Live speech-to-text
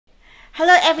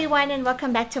Hello everyone and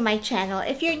welcome back to my channel.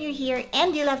 If you're new here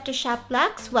and you love to shop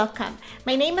Luxe, welcome.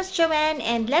 My name is Joanne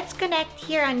and let's connect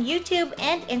here on YouTube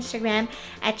and Instagram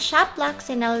at Shop Luxe,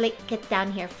 and I'll link it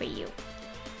down here for you.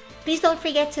 Please don't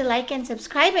forget to like and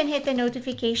subscribe and hit the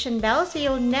notification bell so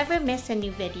you'll never miss a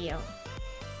new video.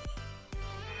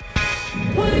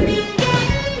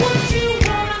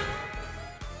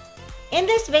 In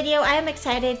this video, I am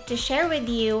excited to share with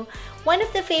you one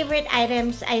of the favorite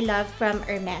items I love from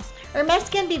Hermes. Hermes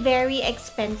can be very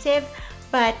expensive,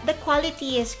 but the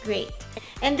quality is great.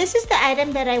 And this is the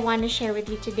item that I want to share with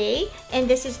you today, and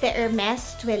this is the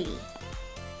Hermes Twilly.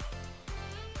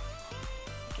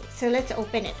 Okay, so let's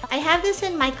open it. I have this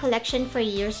in my collection for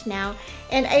years now,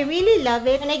 and I really love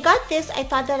it. When I got this, I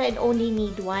thought that I'd only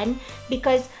need one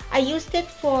because I used it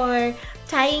for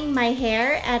tying my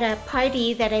hair at a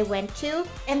party that I went to,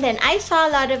 and then I saw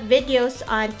a lot of videos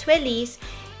on Twillies,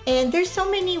 and there's so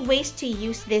many ways to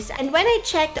use this. And when I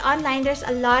checked online, there's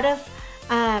a lot of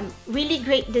really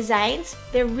great designs.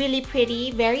 They're really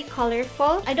pretty, very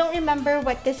colorful. I don't remember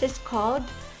what this is called,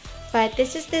 but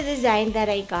this is the design that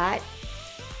I got,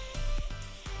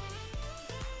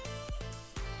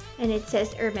 and it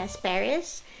says Hermes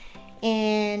Paris,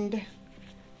 and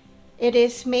it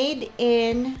is made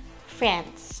in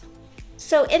France.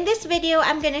 So in this video,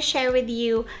 I'm gonna share with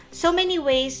you so many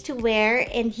ways to wear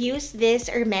and use this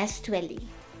Hermes Twilly.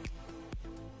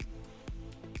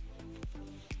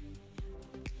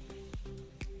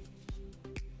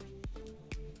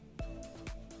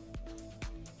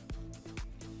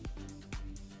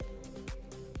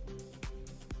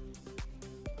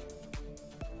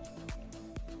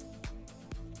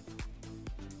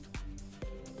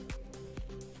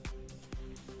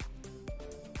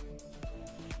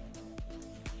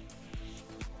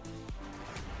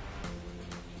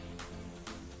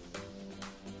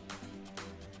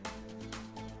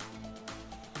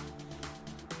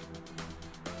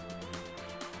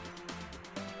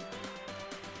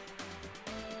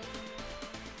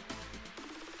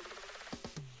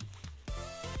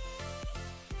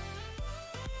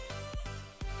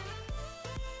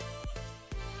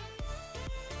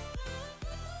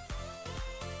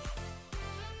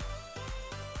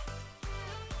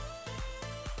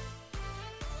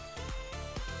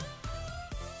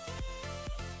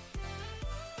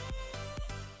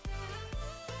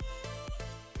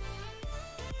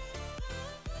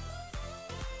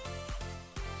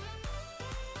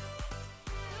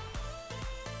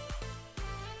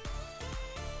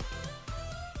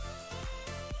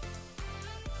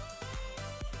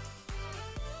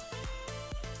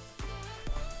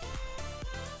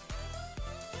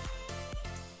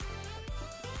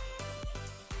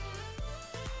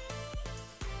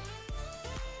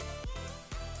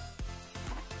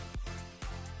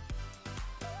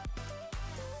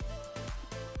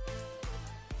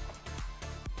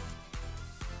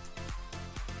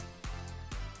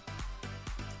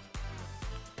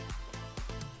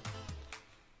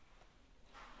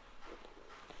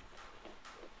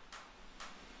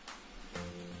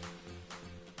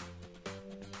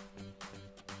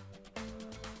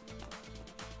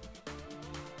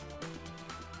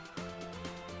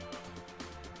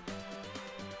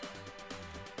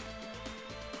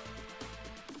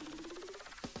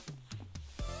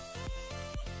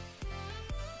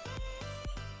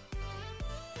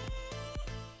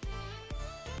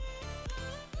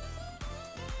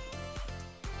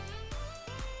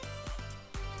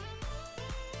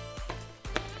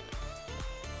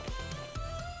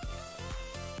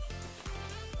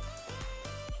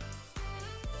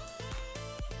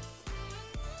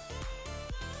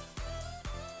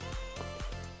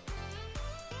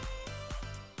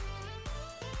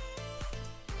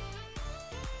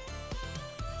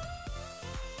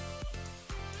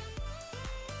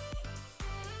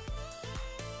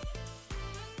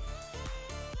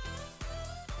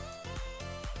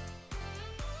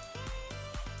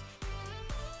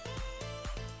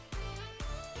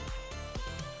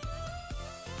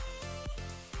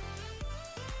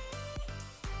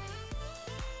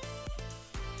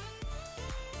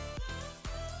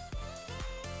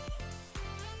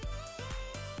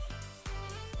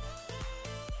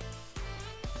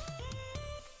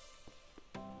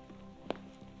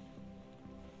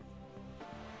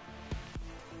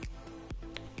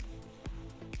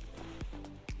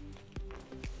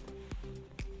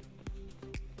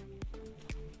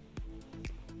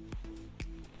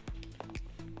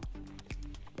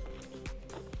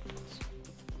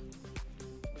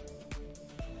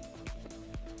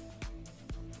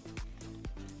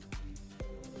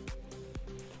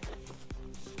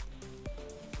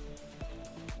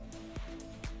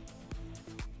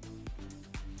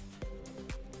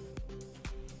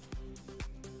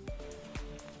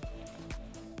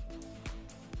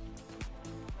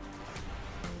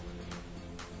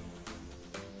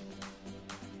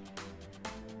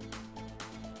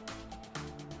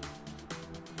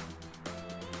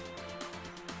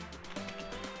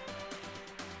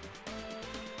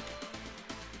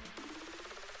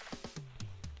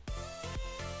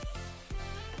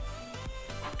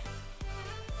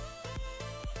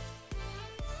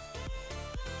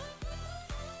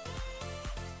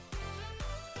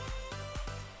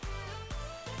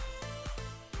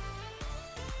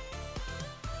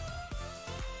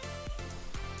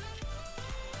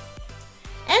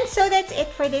 And so that's it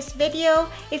for this video.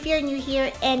 If you're new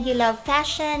here and you love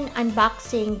fashion,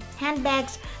 unboxing,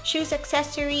 handbags, shoes,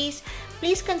 accessories,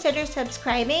 please consider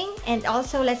subscribing, and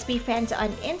also let's be friends on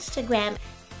Instagram.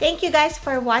 Thank you guys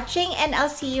for watching, and I'll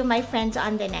see you, my friends,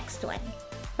 on the next one.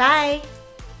 Bye!